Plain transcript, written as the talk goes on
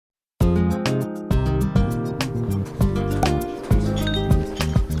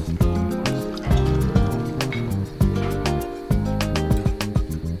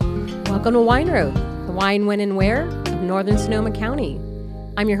Welcome to Wine Road, the wine, when, and where of Northern Sonoma County.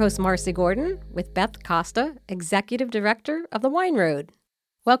 I'm your host, Marcy Gordon, with Beth Costa, Executive Director of the Wine Road.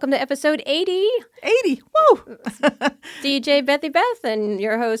 Welcome to episode 80. 80, woo! DJ Bethy Beth and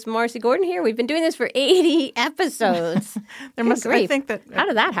your host, Marcy Gordon here. We've been doing this for 80 episodes. I think that. How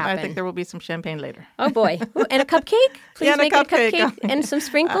did that happen? I think there will be some champagne later. Oh, boy. Ooh, and a cupcake? Please Yeah, and make a it a cupcake. And some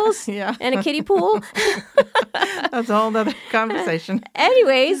sprinkles? Yeah. And a kiddie pool? That's a whole other conversation.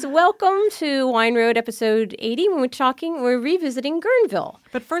 Anyways, welcome to Wine Road episode 80. When we're revisiting Guerneville.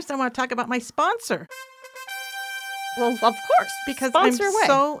 But first, I want to talk about my sponsor. Well, of course. Because Sponsor I'm away.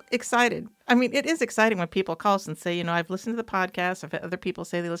 so excited. I mean, it is exciting when people call us and say, I've listened to the podcast. I've had other people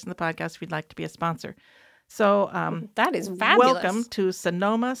say they listen to the podcast. We'd like to be a sponsor. So that is fabulous. Welcome to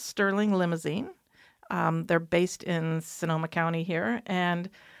Sonoma Sterling Limousine. They're based in Sonoma County here. And,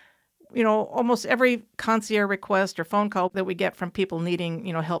 almost every concierge request or phone call that we get from people needing,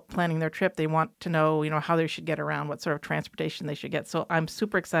 help planning their trip, they want to know, how they should get around, what sort of transportation they should get. So I'm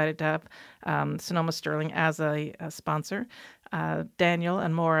super excited to have Sonoma Sterling as a sponsor. Daniel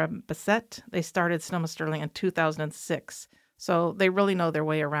and Maura Bassett, they started Sonoma Sterling in 2006. So they really know their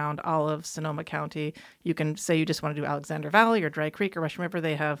way around all of Sonoma County. You can say you just want to do Alexander Valley or Dry Creek or Russian River.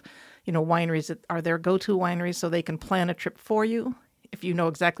 They have, wineries that are their go-to wineries, so they can plan a trip for you. If you know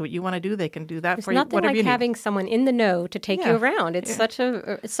exactly what you want to do, they can do that for you. There's nothing like having someone in the know to take you around. It's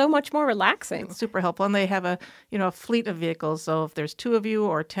it's so much more relaxing. It's super helpful. And they have a fleet of vehicles. So if there's 2 of you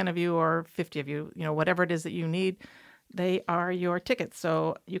or 10 of you or 50 of you, whatever it is that you need, they are your tickets.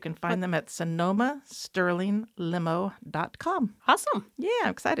 So you can find them at sonomasterlinglimo.com. Awesome. Yeah,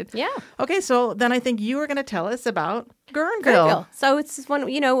 I'm excited. Yeah. Okay, so then I think you were going to tell us about Guerneville. So it's one,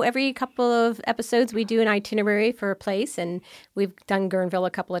 every couple of episodes we do an itinerary for a place, and we've done Guerneville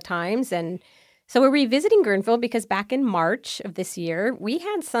a couple of times. And so we're revisiting Guerneville because back in March of this year, we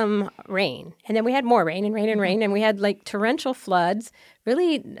had some rain, and then we had more rain and rain and rain, and we had like torrential floods,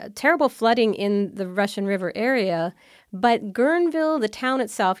 really terrible flooding in the Russian River area. But Guerneville, the town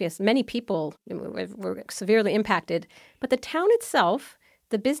itself, yes, many people were severely impacted, but the town itself,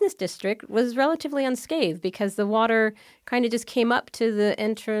 the business district, was relatively unscathed because the water kind of just came up to the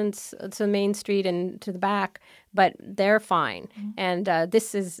entrance to Main Street and to the back, but they're fine. Mm-hmm. And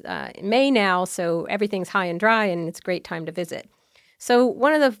this is May now, so everything's high and dry, and it's a great time to visit. So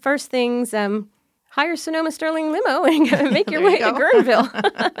one of the first things, hire Sonoma Sterling Limo and make your way to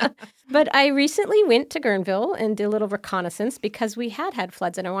Guerneville. But I recently went to Guerneville and did a little reconnaissance because we had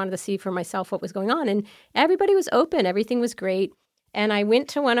floods, and I wanted to see for myself what was going on. And everybody was open. Everything was great. And I went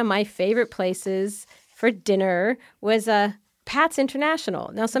to one of my favorite places for dinner, was Pat's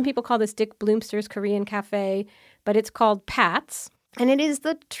International. Now, some people call this Dick Bloomster's Korean Cafe, but it's called Pat's. And it is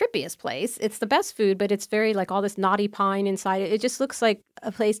the trippiest place. It's the best food, but it's very like all this knotty pine inside it. It just looks like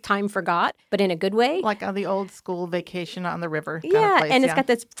a place time forgot, but in a good way. Like on the old school vacation on the river kind of place. And it's got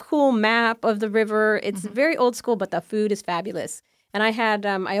this cool map of the river. It's very old school, but the food is fabulous. And I had,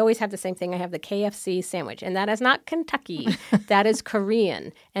 I always have the same thing. I have the KFC sandwich, and that is not Kentucky. That is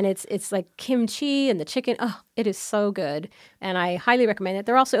Korean. And it's like kimchi and the chicken. Oh, it is so good. And I highly recommend it.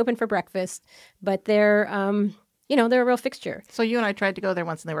 They're also open for breakfast, but they're a real fixture. So you and I tried to go there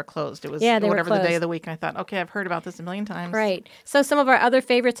once and they were closed. It was they whatever were the day of the week. I thought, okay, I've heard about this a million times. Right. So some of our other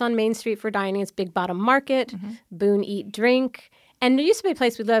favorites on Main Street for dining is Big Bottom Market, Boone Eat Drink. And there used to be a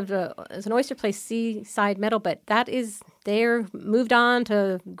place we loved, as an oyster place, Seaside Meadow, but that is, they're moved on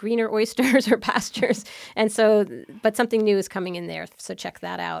to greener oysters or pastures. And so, but something new is coming in there, so check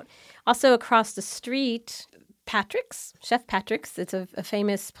that out. Also across the street, Patrick's, Chef Patrick's. It's a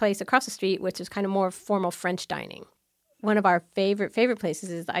famous place across the street, which is kind of more formal French dining. One of our favorite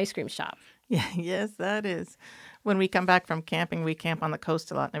places is the ice cream shop. Yeah, yes, that is. When we come back from camping, we camp on the coast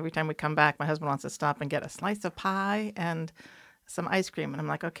a lot. And every time we come back, my husband wants to stop and get a slice of pie and some ice cream. And I'm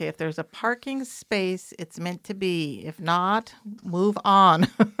like, okay, if there's a parking space, it's meant to be. If not, move on.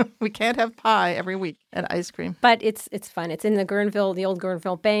 We can't have pie every week and ice cream. But it's fun. It's in the old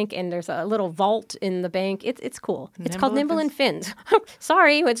Guerneville Bank, and there's a little vault in the bank. It's cool. It's called Nimble and Fins.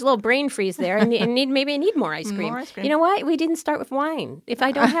 Sorry, it's a little brain freeze there. I need more ice cream. More ice cream. You know what? We didn't start with wine. If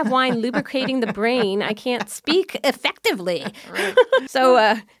I don't have wine lubricating the brain, I can't speak effectively. Right.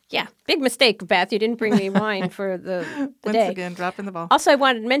 So, yeah, big mistake, Beth. You didn't bring me wine for the Once day. Again, dropping the ball. Also, I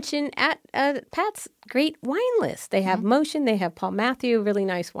wanted to mention at Pat's great wine list. They have Motion. They have Paul Matthew. Really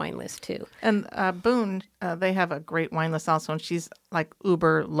nice wine list, too. And Boone, they have a great wine list also, and she's like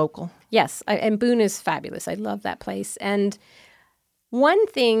uber local. Yes, and Boone is fabulous. I love that place. And one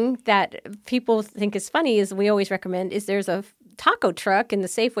thing that people think is funny is we always recommend is there's a taco truck in the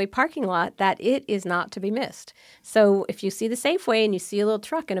Safeway parking lot that it is not to be missed. So if you see the Safeway and you see a little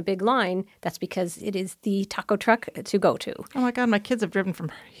truck in a big line, that's because it is the taco truck to go to. Oh my God, my kids have driven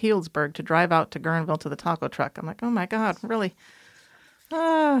from Healdsburg to drive out to Guerneville to the taco truck. I'm like, oh my God, really?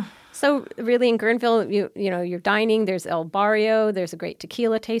 So really in Guerneville, you know, you're dining. There's El Barrio. There's a great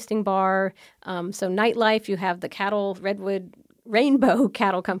tequila tasting bar. So nightlife, you have the Redwood Rainbow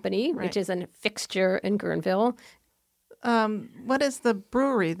Cattle Company, which is a fixture in Guerneville. What is the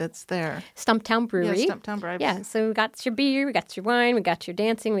brewery that's there? Stumptown Brewery. Yeah, Stumptown Brewery. Yeah, so we got your beer, we got your wine, we got your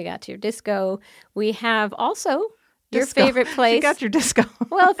dancing, we got your disco. We have also your Disco. favorite place. You got your disco.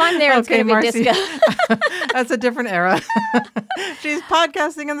 Well, if I'm there, it's Okay, going to be Marcy. disco. That's a different era. She's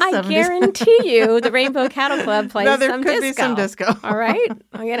podcasting in the I 70s. guarantee you the Rainbow Cattle Club plays No, there some could disco. be some disco. All right?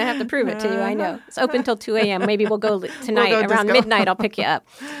 I'm going to have to prove it to you. I know. It's open till 2 a.m. Maybe we'll go tonight We'll go around disco. midnight. I'll pick you up.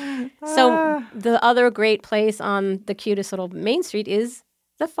 So the other great place on the cutest little main street is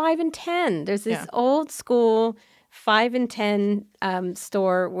the 5 and 10. There's this old school 5 and 10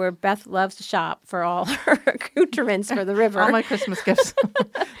 store where Beth loves to shop for all her accoutrements for the river. All my Christmas gifts.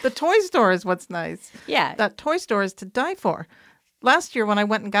 The toy store is what's nice. Yeah. That toy store is to die for. Last year when I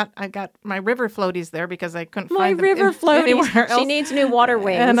went and I got my river floaties there because I couldn't My find them river anywhere floaties. else. She needs new water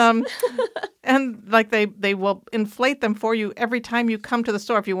wings. And like they will inflate them for you every time you come to the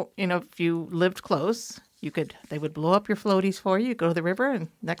store. If you lived close, they would blow up your floaties for you. You go to the river, and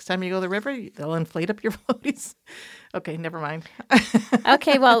next time you go to the river, they'll inflate up your floaties. Okay, never mind.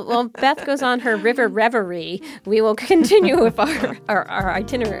 Okay, well, Beth goes on her river reverie. We will continue with our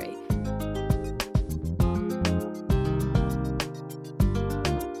itinerary.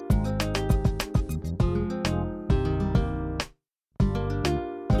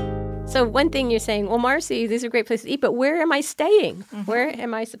 So one thing you're saying, well, Marcy, these are great places to eat, but where am I staying? Mm-hmm. Where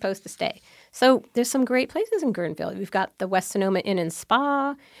am I supposed to stay? So there's some great places in Guerneville. We've got the West Sonoma Inn and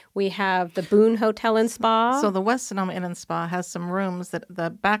Spa. We have the Boone Hotel and Spa. So the West Sonoma Inn and Spa has some rooms that the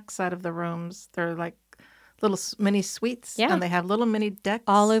back side of the rooms, they're like little mini suites. Yeah. And they have little mini decks.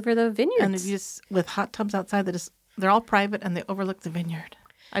 all over the vineyards. And with hot tubs outside they're all private and they overlook the vineyard.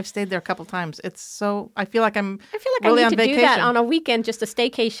 I've stayed there a couple times. I feel like really I need on to vacation. do that on a weekend, just a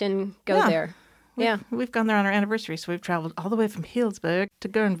staycation, go there. Yeah. We've gone there on our anniversary, so we've traveled all the way from Healdsburg to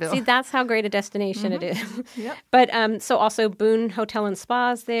Guerneville. See, that's how great a destination it is. Yep. But so also Boone Hotel and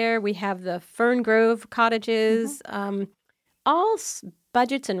Spas there. We have the Fern Grove cottages. All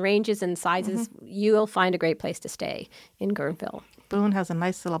budgets and ranges and sizes. You'll find a great place to stay in Guerneville. Boone has a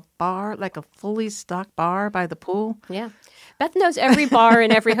nice little bar, like a fully stocked bar by the pool. Yeah. Beth knows every bar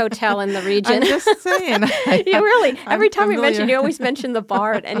in every hotel in the region. I'm just saying. You really, every I'm time we mention, familiar. you always mention the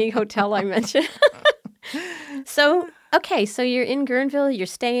bar at any hotel I mention. So you're in Guerneville, you're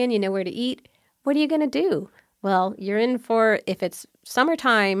staying, you know where to eat. What are you going to do? Well, you're in for, if it's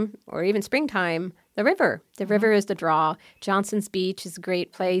summertime or even springtime, the river. The river is the draw. Johnson's Beach is a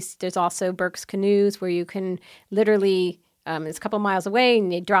great place. There's also Burke's Canoes where you can literally, it's a couple miles away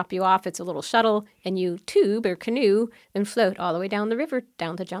and they drop you off. It's a little shuttle and you tube or canoe and float all the way down the river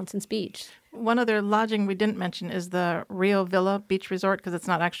down to Johnson's Beach. One other lodging we didn't mention is the Rio Villa Beach Resort because it's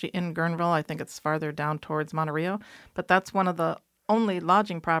not actually in Guerneville. I think it's farther down towards Monterio. But that's one of the only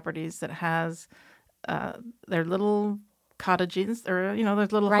lodging properties that has their little cottages or,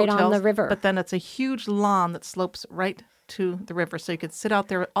 there's little Right hotels. on the river. But then it's a huge lawn that slopes right to the river. So you could sit out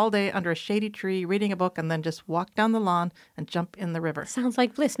there all day under a shady tree reading a book and then just walk down the lawn and jump in the river. Sounds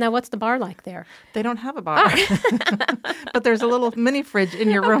like bliss. Now, what's the bar like there? They don't have a bar. But there's a little mini fridge in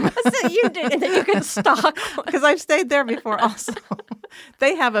your room. So you did, and then you can stock. Because I've stayed there before also.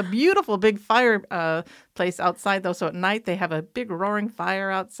 They have a beautiful big fire place outside, though. So at night, they have a big roaring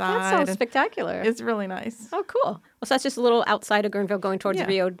fire outside. That sounds and spectacular. It's really nice. Oh, cool. Well, so that's just a little outside of Guerneville going towards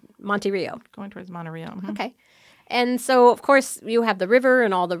Monte Rio. Going towards Monterio. Mhm. Okay. And so, of course, you have the river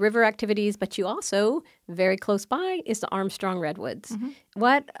and all the river activities, but you also, very close by, is the Armstrong Redwoods.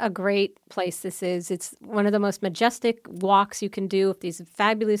 What a great place this is. It's one of the most majestic walks you can do with these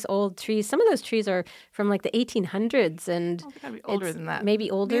fabulous old trees. Some of those trees are from like the 1800s and They gotta be older it's than that. maybe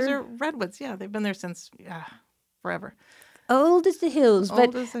older. These are redwoods. Yeah, they've been there since forever. Old as the hills,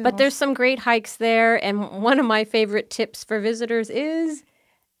 Old as the but hills. there's some great hikes there. And one of my favorite tips for visitors is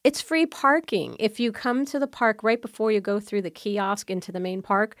it's free parking. If you come to the park right before you go through the kiosk into the main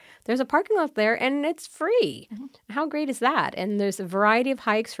park, there's a parking lot there and it's free. How great is that? And there's a variety of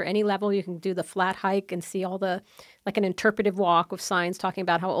hikes for any level. You can do the flat hike and see all the like an interpretive walk with signs talking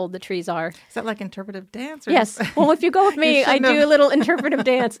about how old the trees are. Is that like interpretive dance? Or Yes. Well, if you go with me, I do have. a little interpretive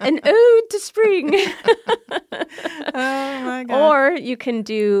dance, an ode to spring. Oh, my God. Or you can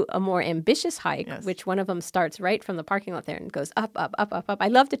do a more ambitious hike, Yes. which one of them starts right from the parking lot there and goes up, up, up, up, up. I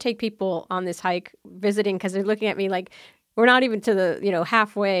love to take people on this hike visiting because they're looking at me like, we're not even to the,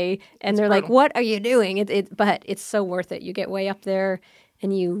 halfway. And they're like, brutal. what are you doing? But it's so worth it. You get way up there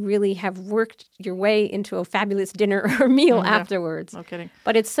and you really have worked your way into a fabulous dinner or meal afterwards. No kidding.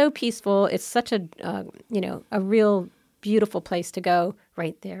 But it's so peaceful. It's such a, a real beautiful place to go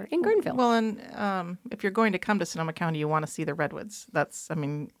right there in Guerneville. Well, and if you're going to come to Sonoma County, you want to see the redwoods.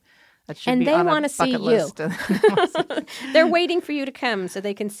 That should And be they on a wanna see bucket you. list. They're waiting for you to come so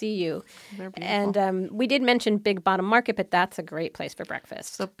they can see you. They're beautiful. And we did mention Big Bottom Market, but that's a great place for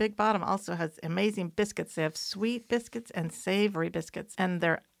breakfast. So Big Bottom also has amazing biscuits. They have sweet biscuits and savory biscuits, and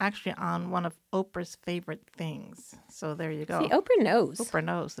they're actually on one of Oprah's favorite things. So there you go. See, Oprah knows. Oprah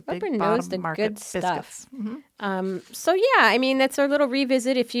knows the Big Oprah Bottom knows the Market good biscuits. stuff. So yeah, I mean that's our little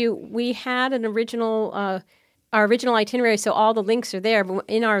revisit. We had an original our original itinerary, so all the links are there. But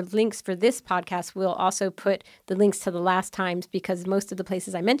in our links for this podcast, we'll also put the links to the last times because most of the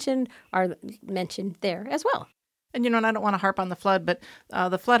places I mentioned are mentioned there as well. And, and I don't want to harp on the flood, but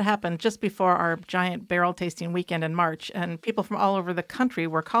the flood happened just before our giant barrel tasting weekend in March. And people from all over the country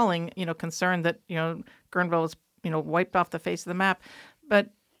were calling, concerned that, Guerneville was, wiped off the face of the map.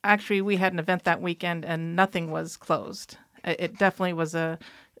 But actually, we had an event that weekend and nothing was closed. It definitely was a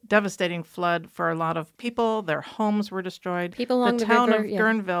devastating flood for a lot of people. Their homes were destroyed. People along the town river, of yeah.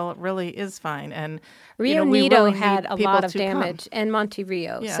 Guerneville really is fine. And Rio we Nido really had need a people lot of to damage, and Monte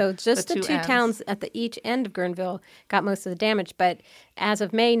Rio. Yeah, so just the the two two ends. towns at the each end of Guerneville got most of the damage. But as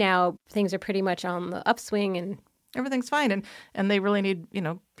of May now, things are pretty much on the upswing, and everything's fine. And they really need,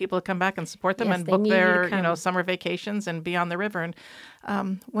 people to come back and support them Yes, and they book need you to their, come. summer vacations and be on the river.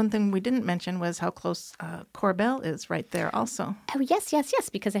 And one thing we didn't mention was how close Corbel is right there also. oh yes,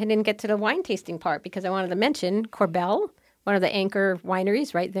 because I didn't get to the wine tasting part because I wanted to mention Corbel, one of the anchor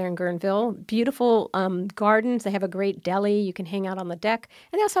wineries right there in Guerneville. Beautiful gardens. They have a great deli. You can hang out on the deck.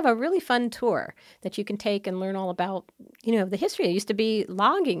 And they also have a really fun tour that you can take and learn all about, the history. It used to be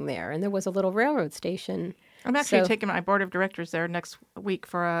logging there, and there was a little railroad station. I'm actually So- taking my board of directors there next week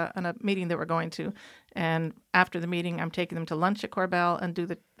for a meeting that we're going to. And after the meeting, I'm taking them to lunch at Corbel and do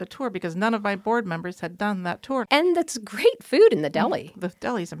the tour because none of my board members had done that tour. And that's great food in the deli. The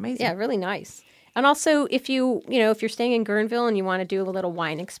deli's amazing. Yeah, really nice. And also, if if you're staying in Guerneville and you want to do a little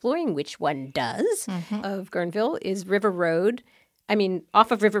wine exploring, which one does, of Guerneville is River Road. I mean,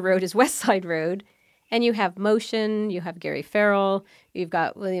 off of River Road is West Side Road. And you have Motion, you have Gary Farrell, you've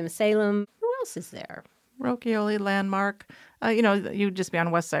got William Salem. Who else is there? Rocchioli, Landmark. You'd just be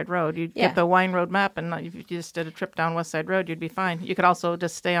on West Side Road. You'd Yeah. get the wine road map, and if you just did a trip down West Side Road, you'd be fine. You could also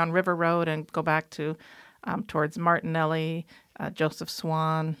just stay on River Road and go back to towards Martinelli, Joseph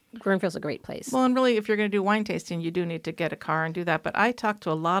Swan. Guerneville's a great place. Well, and really, if you're going to do wine tasting, you do need to get a car and do that. But I talked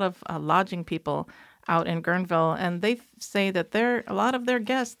to a lot of lodging people out in Guerneville, and they say that a lot of their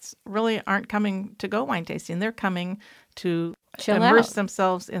guests really aren't coming to go wine tasting. They're coming to Chill immerse out.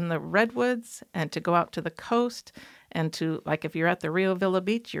 themselves in the redwoods and to go out to the coast and to, like, if you're at the Rio Villa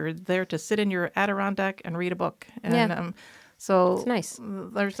Beach, you're there to sit in your Adirondack and read a book. And, Yeah. so It's nice.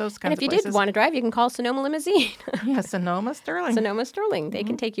 there's those And kinds if of you places. did want to drive, you can call Sonoma Limousine. Yeah, Sonoma Sterling. Sonoma Sterling. They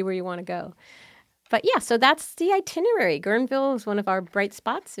can take you where you want to go. But yeah, so that's the itinerary. Guerneville is one of our bright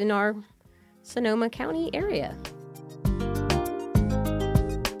spots in our Sonoma County area.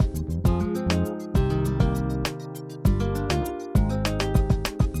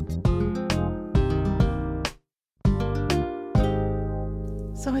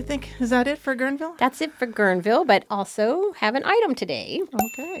 So I think, is that it for Guerneville? That's it for Guerneville, but also have an item today.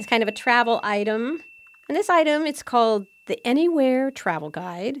 Okay. It's kind of a travel item. And this item, it's called the Anywhere Travel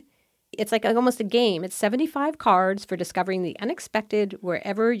Guide. It's like almost a game. It's 75 cards for discovering the unexpected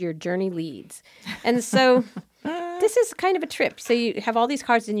wherever your journey leads. And so this is kind of a trip. So you have all these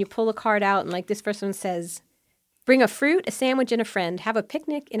cards and you pull a card out and like this first one says, bring a fruit, a sandwich, and a friend. Have a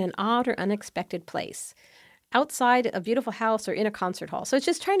picnic in an odd or unexpected place. Outside a beautiful house or in a concert hall. So it's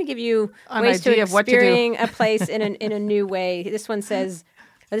just trying to give you An ways to idea of what to do. experience a place in a new way. This one says,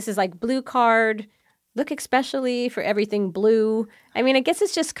 this is like blue card. Look especially for everything blue. I mean, I guess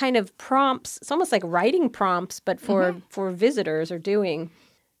it's just kind of prompts. It's almost like writing prompts, but for visitors or doing.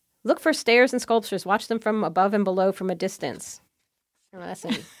 Look for stairs and sculptures. Watch them from above and below from a distance. Oh, that's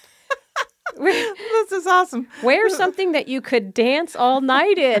neat. This is awesome. Wear something that you could dance all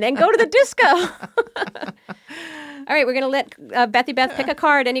night in and go to the disco. All right, we're going to let Bethy Beth pick a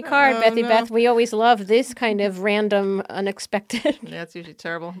card, any card. Bethy Beth, we always love this kind of random, unexpected. Yeah, it's usually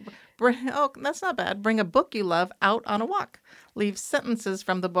terrible. Oh, that's not bad. Bring a book you love out on a walk. Leave sentences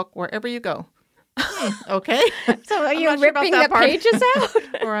from the book wherever you go. Okay. So are you ripping the pages out?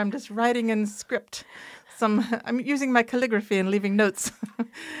 Or I'm just writing in script. I'm using my calligraphy and leaving notes. Okay.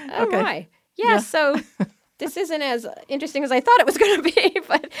 Oh, my. Yeah, so this isn't as interesting as I thought it was going to be,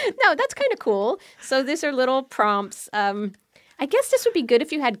 but no, that's kind of cool. So these are little prompts. I guess this would be good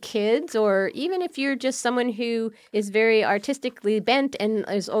if you had kids, or even if you're just someone who is very artistically bent and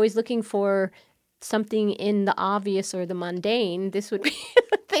is always looking for something in the obvious or the mundane. This would be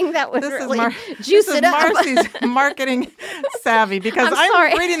a thing that would really juice it up. This is Marcy's marketing savvy, because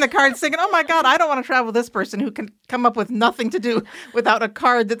I'm reading the card thinking, oh my God, I don't want to travel with this person who can come up with nothing to do without a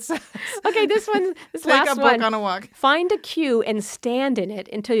card that says, okay, this last one. Take a book on a walk. Find a queue and stand in it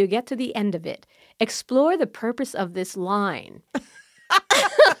until you get to the end of it. Explore the purpose of this line.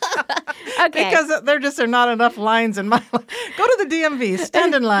 Okay. Because there just are not enough lines in my line. Go to the DMV,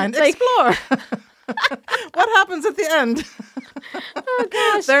 stand in line, explore. What happens at the end? Oh,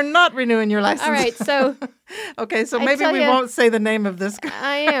 gosh. They're not renewing your license. All right, so... Okay, so maybe we won't say the name of this guy.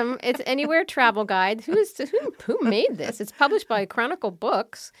 I am. It's Anywhere Travel Guide. Who made this? It's published by Chronicle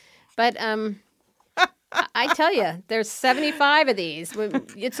Books. But I tell you, there's 75 of these.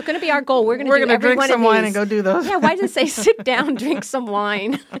 It's going to be our goal. We're going to drink some wine and go do those. Yeah, why does it say sit down, drink some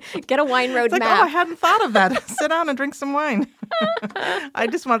wine? Get a wine road map. Oh, I hadn't thought of that. Sit down and drink some wine. I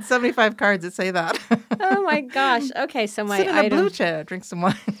just want 75 cards that say that. Oh, my gosh. Okay, so my Sit in a blue chair, drink some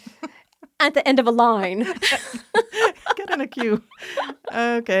wine. At the end of a line. Get in a queue.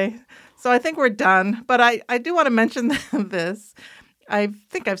 Okay, so I think we're done. But I do want to mention this. I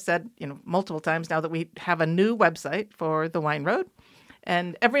think I've said, multiple times now that we have a new website for the Wine Road.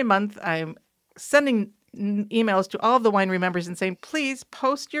 And every month I'm sending emails to all of the winery members and saying, please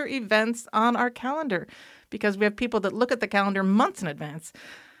post your events on our calendar, because we have people that look at the calendar months in advance.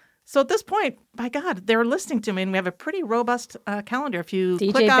 So at this point, by God, they're listening to me, and we have a pretty robust calendar. If you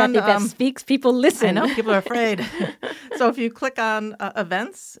click on Bethy Beth speaks, people listen. I know, people are afraid. So if you click on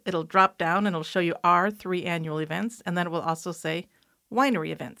events, it'll drop down and it'll show you our 3 annual events, and then it will also say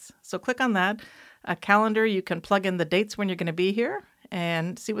winery events. So click on that. A calendar, you can plug in the dates when you're going to be here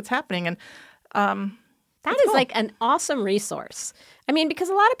and see what's happening. And that is cool. Like an awesome resource. I mean, because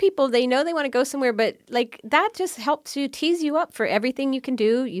a lot of people, they know they want to go somewhere, but like that just helps you tease you up for everything you can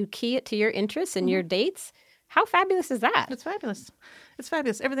do. You key it to your interests and your dates. How fabulous is that? It's fabulous. It's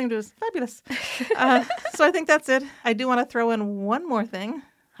fabulous. Everything to do is fabulous. So I think that's it. I do want to throw in one more thing.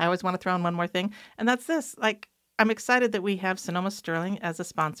 I always want to throw in one more thing. And that's this. I'm excited that we have Sonoma Sterling as a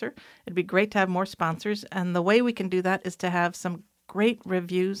sponsor. It'd be great to have more sponsors. And the way we can do that is to have some great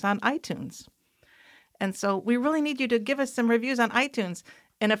reviews on iTunes. And so we really need you to give us some reviews on iTunes.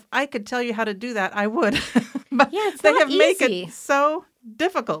 And if I could tell you how to do that, I would. But it's they not have easy. make it so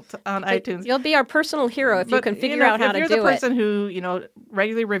difficult on iTunes. You'll be our personal hero if you can figure out how to do it. If you're the person who,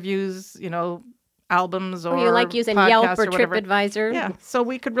 regularly reviews, albums or you like using Yelp or TripAdvisor. Yeah, so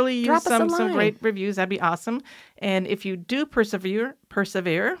we could really use some great reviews. That'd be awesome. And if you do persevere.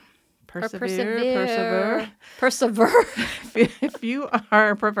 If you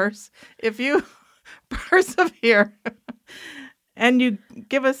are perverse, if you persevere and you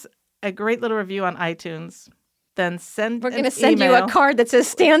give us a great little review on iTunes, then we're going to send you a card that says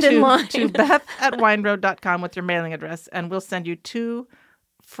stand in line to beth@wineroad.com with your mailing address, and we'll send you 2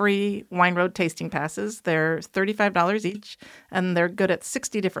 free Wine Road tasting passes. They're $35 each, and they're good at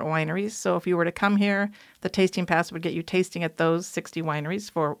 60 different wineries. So if you were to come here, the tasting pass would get you tasting at those 60 wineries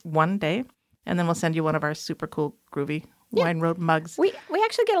for one day. And then we'll send you one of our super cool, groovy Wine Road mugs. We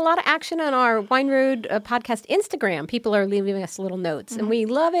actually get a lot of action on our Wine Road podcast Instagram. People are leaving us little notes, and we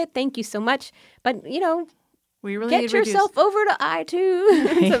love it. Thank you so much. But, we really get yourself over to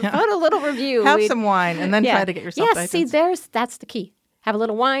iTunes and put a little review. Have some wine, and then try to get yourself to iTunes. See, that's the key. Have a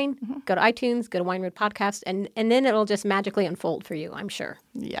little wine, go to iTunes, go to Wine Road Podcast, and then it'll just magically unfold for you, I'm sure.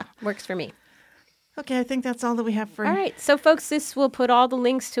 Yeah. Works for me. Okay, I think that's all that we have for you. All right. So, folks, this will put all the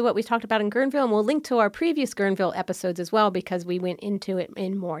links to what we talked about in Guerneville, and we'll link to our previous Guerneville episodes as well, because we went into it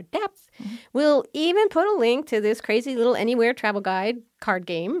in more depth. We'll even put a link to this crazy little Anywhere Travel Guide card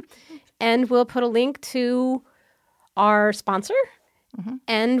game, and we'll put a link to our sponsor,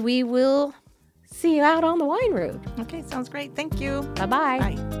 and we will see you out on the Wine Road. Okay, sounds great. Thank you. Bye-bye.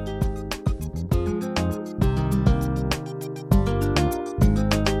 Bye.